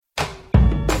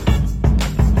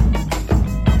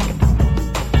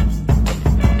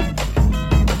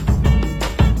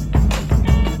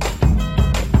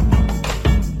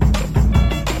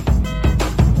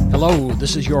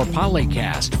This is your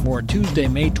Policast for Tuesday,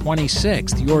 May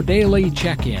 26th, your daily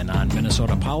check-in on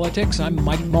Minnesota politics. I'm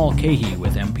Mike Mulcahy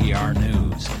with NPR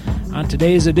News. On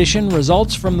today's edition,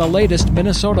 results from the latest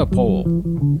Minnesota poll.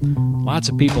 Lots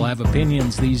of people have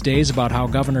opinions these days about how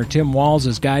Governor Tim Walz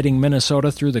is guiding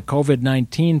Minnesota through the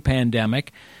COVID-19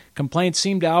 pandemic. Complaints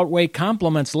seem to outweigh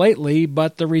compliments lately,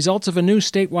 but the results of a new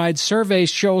statewide survey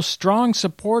show strong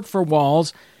support for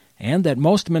Walz and that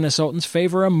most Minnesotans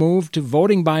favor a move to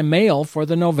voting by mail for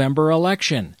the November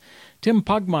election. Tim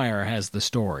Pugmire has the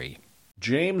story.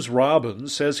 James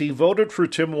Robbins says he voted for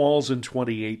Tim Walz in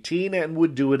 2018 and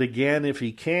would do it again if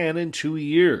he can in 2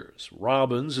 years.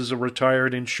 Robbins is a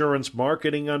retired insurance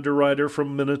marketing underwriter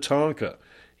from Minnetonka.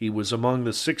 He was among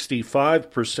the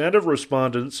 65% of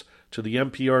respondents to the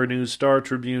NPR News Star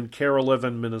Tribune Care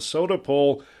 11 Minnesota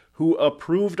poll who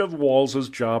approved of Walz's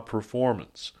job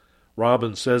performance.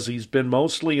 Robbins says he's been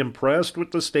mostly impressed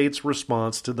with the state's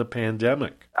response to the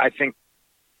pandemic. I think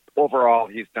overall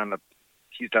he's done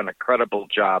a credible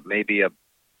job, maybe a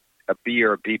B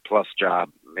or a B plus job,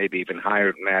 maybe even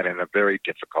higher than that in a very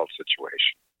difficult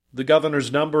situation. The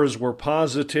governor's numbers were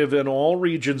positive in all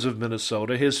regions of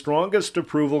Minnesota. His strongest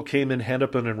approval came in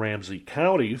Hennepin and Ramsey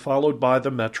County, followed by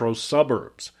the metro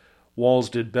suburbs. Walz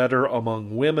did better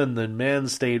among women than men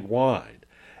statewide.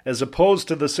 As opposed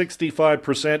to the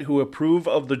 65% who approve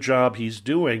of the job he's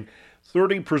doing,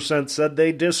 30% said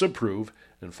they disapprove,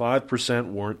 and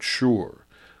 5% weren't sure.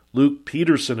 Luke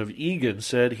Peterson of Eagan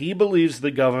said he believes the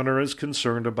governor is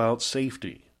concerned about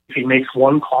safety. If he makes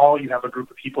one call, you have a group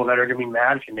of people that are going to be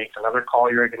mad. If he makes another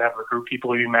call, you're going to have a group of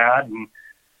people who are mad, and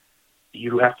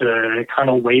you have to kind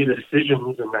of weigh the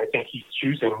decisions, and I think he's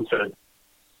choosing to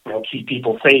keep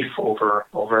people safe over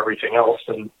everything else,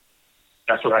 and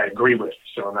that's what I agree with,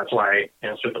 so that's why I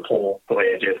answered the poll the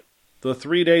way I did. The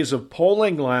 3 days of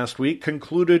polling last week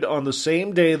concluded on the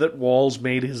same day that Walz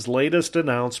made his latest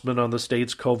announcement on the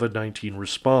state's COVID-19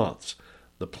 response.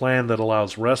 The plan that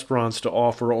allows restaurants to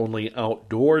offer only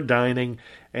outdoor dining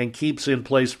and keeps in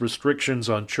place restrictions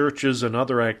on churches and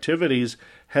other activities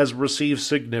has received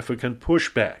significant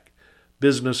pushback.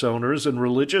 Business owners and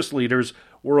religious leaders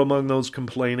were among those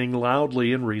complaining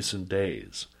loudly in recent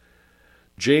days.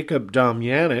 Jacob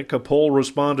Damjanic, a poll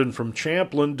respondent from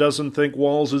Champlin, doesn't think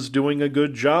Walz is doing a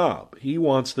good job. He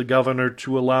wants the governor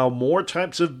to allow more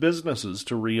types of businesses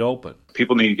to reopen.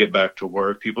 People need to get back to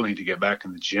work. People need to get back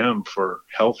in the gym for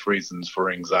health reasons,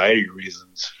 for anxiety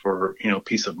reasons, for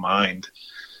peace of mind.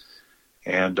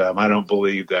 And I don't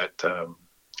believe that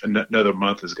another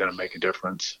month is going to make a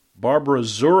difference. Barbara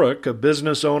Zurich, a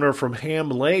business owner from Ham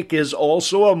Lake, is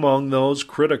also among those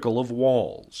critical of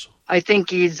Walz. I think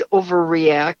he's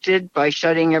overreacted by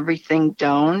shutting everything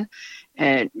down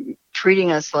and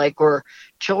treating us like we're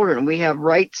children. We have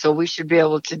rights, so we should be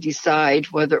able to decide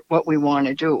what we want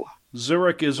to do.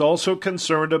 Zurich is also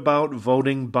concerned about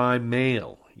voting by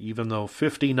mail, even though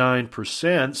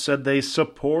 59% said they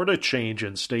support a change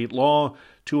in state law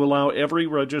to allow every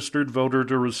registered voter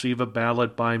to receive a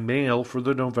ballot by mail for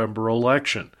the November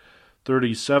election.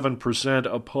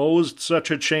 37% opposed such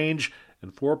a change,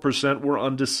 and 4% were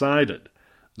undecided.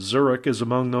 Zurich is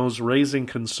among those raising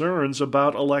concerns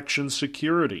about election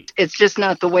security. It's just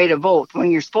not the way to vote. When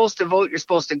you're supposed to vote, you're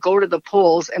supposed to go to the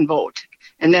polls and vote,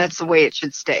 and that's the way it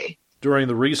should stay. During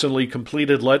the recently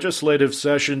completed legislative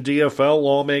session, DFL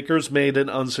lawmakers made an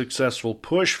unsuccessful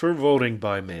push for voting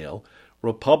by mail.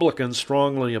 Republicans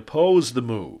strongly oppose the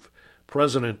move.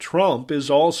 President Trump is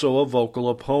also a vocal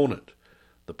opponent.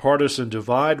 The partisan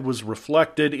divide was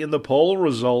reflected in the poll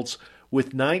results,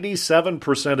 with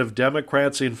 97% of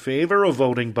Democrats in favor of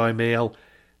voting by mail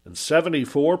and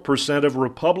 74% of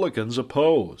Republicans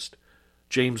opposed.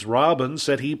 James Robbins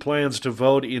said he plans to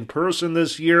vote in person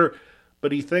this year,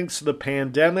 but he thinks the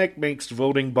pandemic makes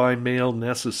voting by mail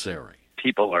necessary.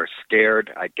 People are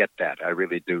scared. I get that. I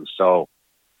really do. So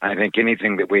I think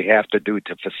anything that we have to do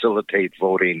to facilitate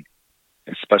voting,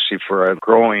 especially for a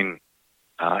growing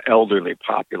elderly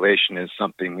population, is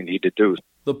something we need to do.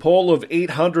 The poll of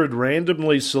 800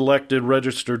 randomly selected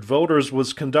registered voters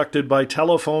was conducted by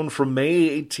telephone from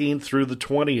May 18th through the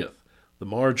 20th. The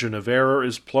margin of error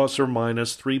is plus or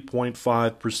minus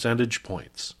 3.5 percentage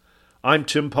points. I'm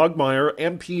Tim Pugmire,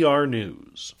 NPR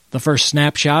News. The first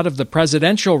snapshot of the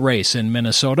presidential race in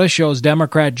Minnesota shows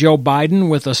Democrat Joe Biden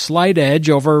with a slight edge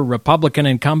over Republican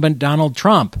incumbent Donald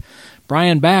Trump.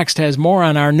 Brian Baxt has more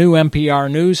on our new NPR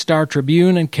News, Star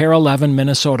Tribune, and Care 11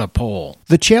 Minnesota poll.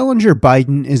 The challenger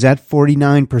Biden is at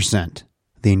 49%,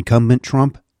 the incumbent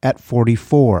Trump at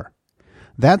 44%.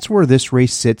 That's where this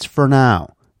race sits for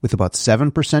now, with about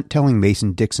 7% telling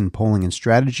Mason-Dixon Polling and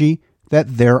Strategy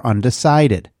that they're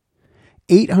undecided.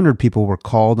 800 people were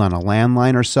called on a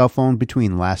landline or cell phone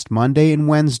between last Monday and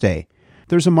Wednesday.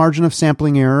 There's a margin of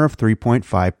sampling error of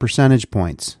 3.5 percentage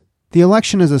points. The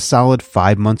election is a solid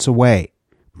 5 months away.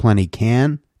 Plenty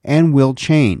can and will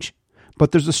change,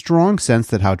 but there's a strong sense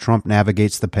that how Trump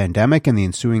navigates the pandemic and the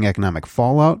ensuing economic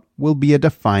fallout will be a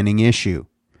defining issue.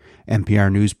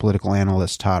 NPR News political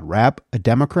analyst Todd Rapp, a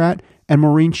Democrat, and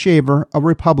Maureen Shaver, a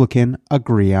Republican,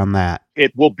 agree on that.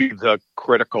 It will be the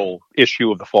critical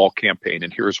issue of the fall campaign,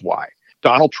 and here's why.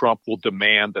 Donald Trump will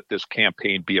demand that this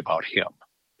campaign be about him.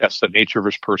 That's the nature of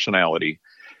his personality.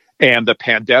 And the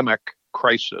pandemic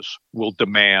crisis will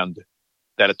demand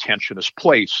that attention is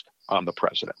placed on the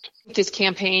president. This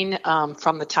campaign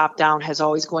from the top down has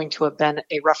always going to have been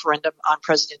a referendum on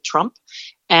President Trump.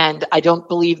 And I don't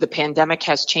believe the pandemic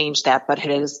has changed that, but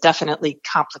it has definitely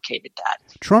complicated that.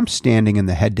 Trump's standing in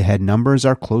the head-to-head numbers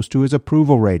are close to his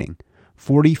approval rating.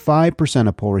 45%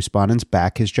 of poll respondents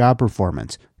back his job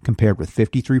performance, compared with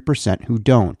 53% who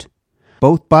don't.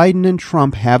 Both Biden and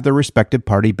Trump have their respective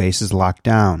party bases locked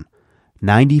down,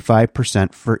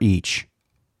 95% for each.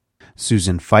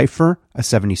 Susan Pfeiffer, a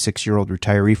 76-year-old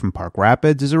retiree from Park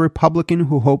Rapids, is a Republican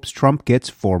who hopes Trump gets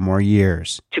 4 more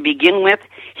years. To begin with,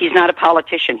 he's not a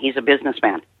politician, he's a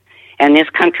businessman. And this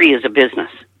country is a business.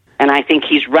 And I think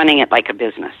he's running it like a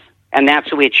business. And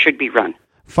that's the way it should be run.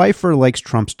 Pfeiffer likes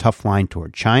Trump's tough line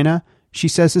toward China. She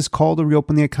says his call to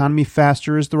reopen the economy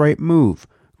faster is the right move,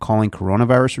 calling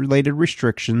coronavirus-related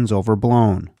restrictions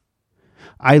overblown.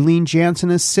 Eileen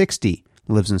Jansen is 60,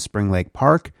 lives in Spring Lake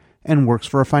Park, and works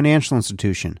for a financial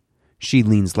institution. She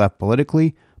leans left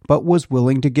politically, but was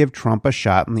willing to give Trump a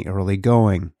shot in the early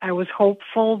going. I was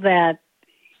hopeful that,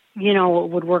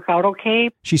 it would work out okay.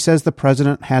 She says the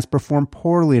president has performed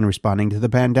poorly in responding to the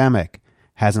pandemic,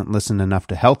 hasn't listened enough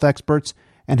to health experts,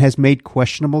 and has made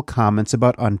questionable comments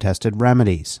about untested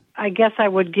remedies. I guess I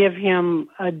would give him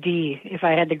a D if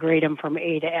I had to grade him from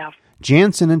A to F.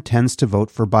 Jansen intends to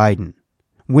vote for Biden.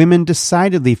 Women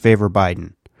decidedly favor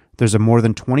Biden. There's a more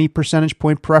than 20 percentage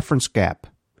point preference gap.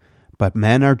 But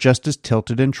men are just as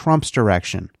tilted in Trump's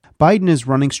direction. Biden is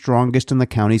running strongest in the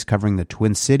counties covering the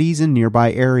Twin Cities and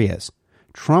nearby areas.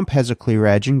 Trump has a clear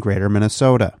edge in greater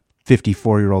Minnesota.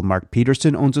 54-year-old Mark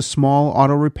Peterson owns a small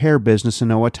auto repair business in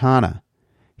Owatonna.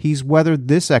 He's weathered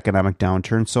this economic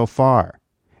downturn so far,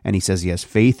 and he says he has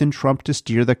faith in Trump to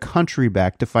steer the country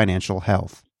back to financial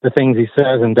health. The things he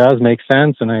says and does make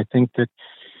sense, and I think that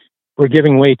we're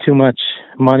giving way too much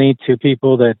money to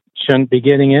people that shouldn't be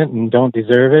getting it and don't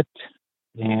deserve it.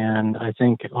 And I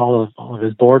think all of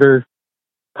his border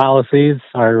policies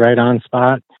are right on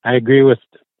spot. I agree with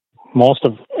most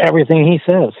of everything he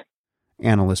says.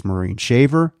 Analyst Maureen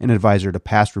Shaver, an advisor to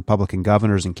past Republican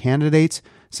governors and candidates,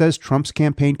 says Trump's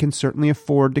campaign can certainly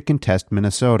afford to contest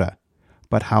Minnesota.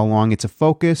 But how long it's a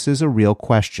focus is a real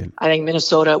question. I think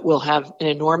Minnesota will have an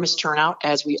enormous turnout,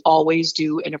 as we always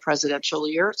do in a presidential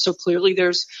year. So clearly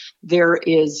there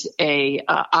is a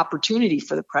opportunity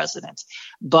for the president.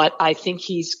 But I think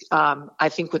I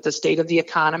think with the state of the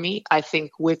economy, I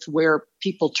think with where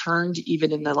people turned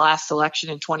even in the last election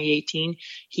in 2018,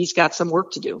 he's got some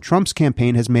work to do. Trump's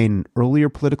campaign has made an earlier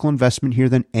political investment here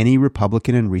than any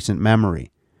Republican in recent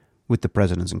memory. With the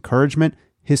president's encouragement,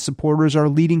 his supporters are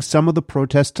leading some of the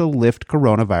protests to lift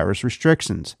coronavirus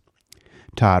restrictions.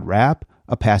 Todd Rapp,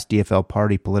 a past DFL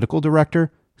party political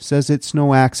director, says it's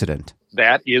no accident.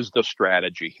 That is the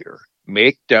strategy here.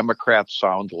 Make Democrats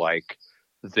sound like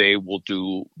they will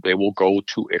go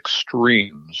to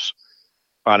extremes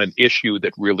on an issue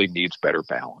that really needs better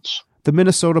balance. The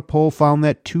Minnesota poll found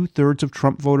that 2/3 of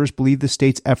Trump voters believe the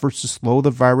state's efforts to slow the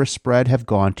virus spread have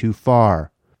gone too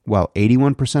far, while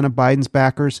 81% of Biden's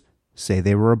backers say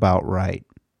they were about right.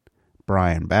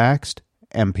 Brian Baxt,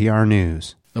 NPR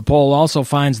News. The poll also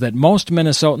finds that most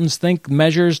Minnesotans think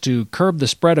measures to curb the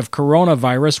spread of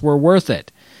coronavirus were worth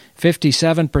it.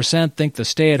 57% think the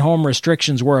stay-at-home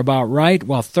restrictions were about right,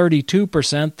 while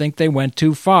 32% think they went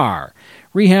too far.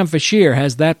 Reham Fashir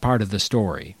has that part of the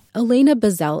story. Elena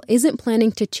Bazell isn't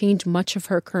planning to change much of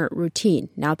her current routine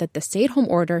now that the stay-at-home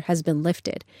order has been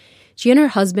lifted. She and her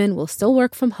husband will still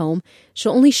work from home,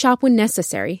 she'll only shop when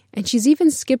necessary, and she's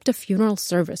even skipped a funeral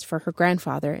service for her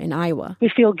grandfather in Iowa. We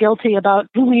feel guilty about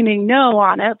leaning no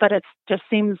on it, but it just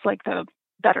seems like the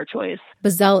better choice.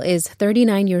 Bazell is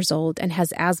 39 years old and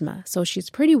has asthma, so she's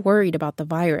pretty worried about the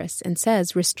virus and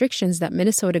says restrictions that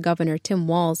Minnesota Governor Tim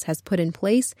Walz has put in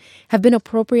place have been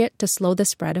appropriate to slow the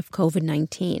spread of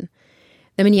COVID-19.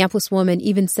 The Minneapolis woman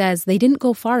even says they didn't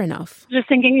go far enough. Just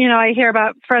thinking, I hear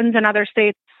about friends in other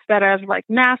states that have like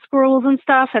mask rules and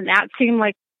stuff, and that seemed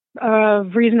like a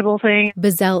reasonable thing.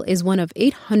 Bazell is one of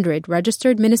 800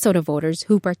 registered Minnesota voters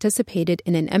who participated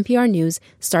in an NPR News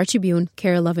Star Tribune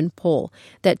KARE 11 poll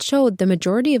that showed the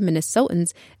majority of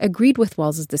Minnesotans agreed with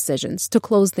Walz's decisions to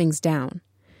close things down.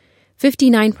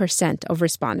 59% of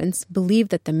respondents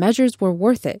believed that the measures were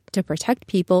worth it to protect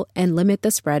people and limit the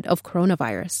spread of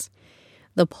coronavirus.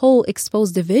 The poll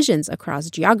exposed divisions across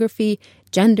geography,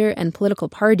 gender, and political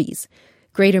parties.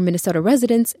 Greater Minnesota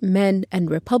residents, men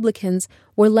and Republicans,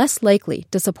 were less likely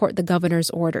to support the governor's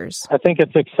orders. I think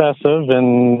it's excessive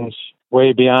and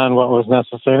way beyond what was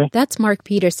necessary. That's Mark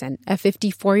Peterson, a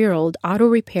 54-year-old auto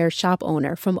repair shop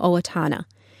owner from Owatonna.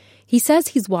 He says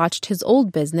he's watched his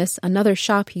old business, another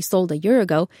shop he sold a year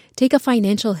ago, take a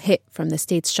financial hit from the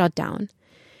state's shutdown.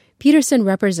 Peterson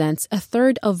represents a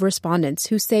third of respondents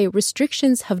who say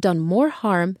restrictions have done more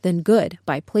harm than good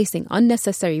by placing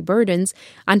unnecessary burdens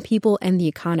on people and the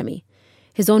economy.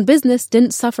 His own business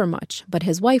didn't suffer much, but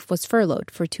his wife was furloughed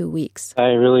for 2 weeks. I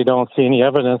really don't see any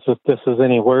evidence that this is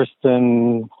any worse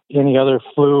than any other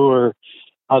flu or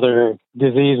other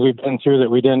disease we've been through that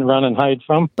we didn't run and hide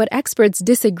from. But experts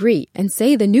disagree and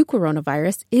say the new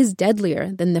coronavirus is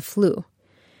deadlier than the flu.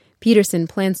 Peterson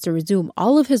plans to resume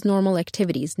all of his normal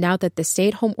activities now that the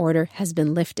stay-at-home order has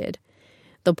been lifted.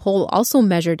 The poll also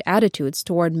measured attitudes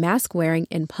toward mask wearing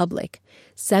in public.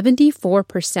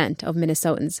 74% of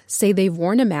Minnesotans say they've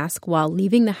worn a mask while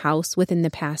leaving the house within the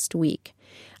past week.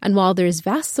 And while there is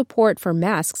vast support for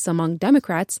masks among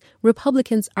Democrats,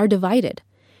 Republicans are divided.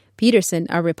 Peterson,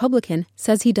 a Republican,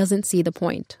 says he doesn't see the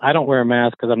point. I don't wear a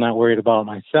mask because I'm not worried about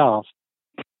myself,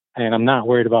 and I'm not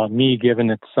worried about me giving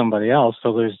it to somebody else,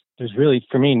 so there's really,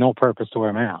 for me, no purpose to wear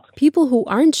a mask. People who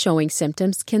aren't showing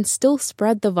symptoms can still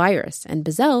spread the virus, and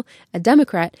Bazell, a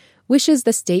Democrat, wishes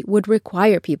the state would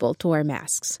require people to wear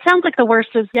masks. Sounds like the worst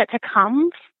is yet to come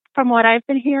from what I've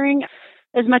been hearing.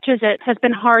 As much as it has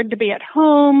been hard to be at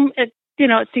home, it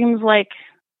seems like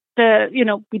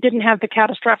we didn't have the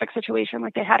catastrophic situation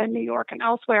like they had in New York and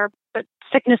elsewhere, but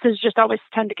sicknesses just always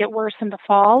tend to get worse in the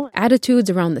fall.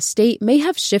 Attitudes around the state may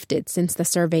have shifted since the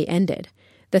survey ended.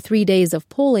 The 3 days of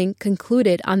polling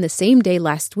concluded on the same day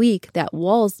last week that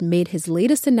Walz made his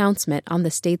latest announcement on the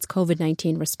state's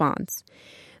COVID-19 response.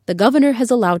 The governor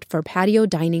has allowed for patio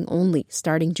dining only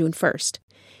starting June 1st.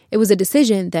 It was a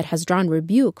decision that has drawn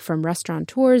rebuke from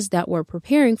restaurateurs that were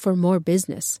preparing for more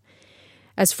business.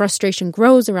 As frustration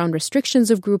grows around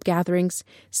restrictions of group gatherings,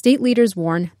 state leaders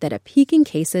warn that a peak in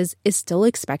cases is still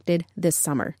expected this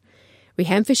summer.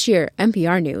 Rehan Fashir,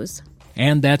 NPR News.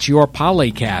 And that's your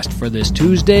Policast for this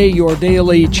Tuesday, your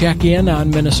daily check-in on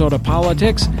Minnesota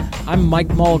politics. I'm Mike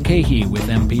Mulcahy with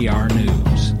NPR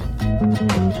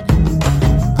News.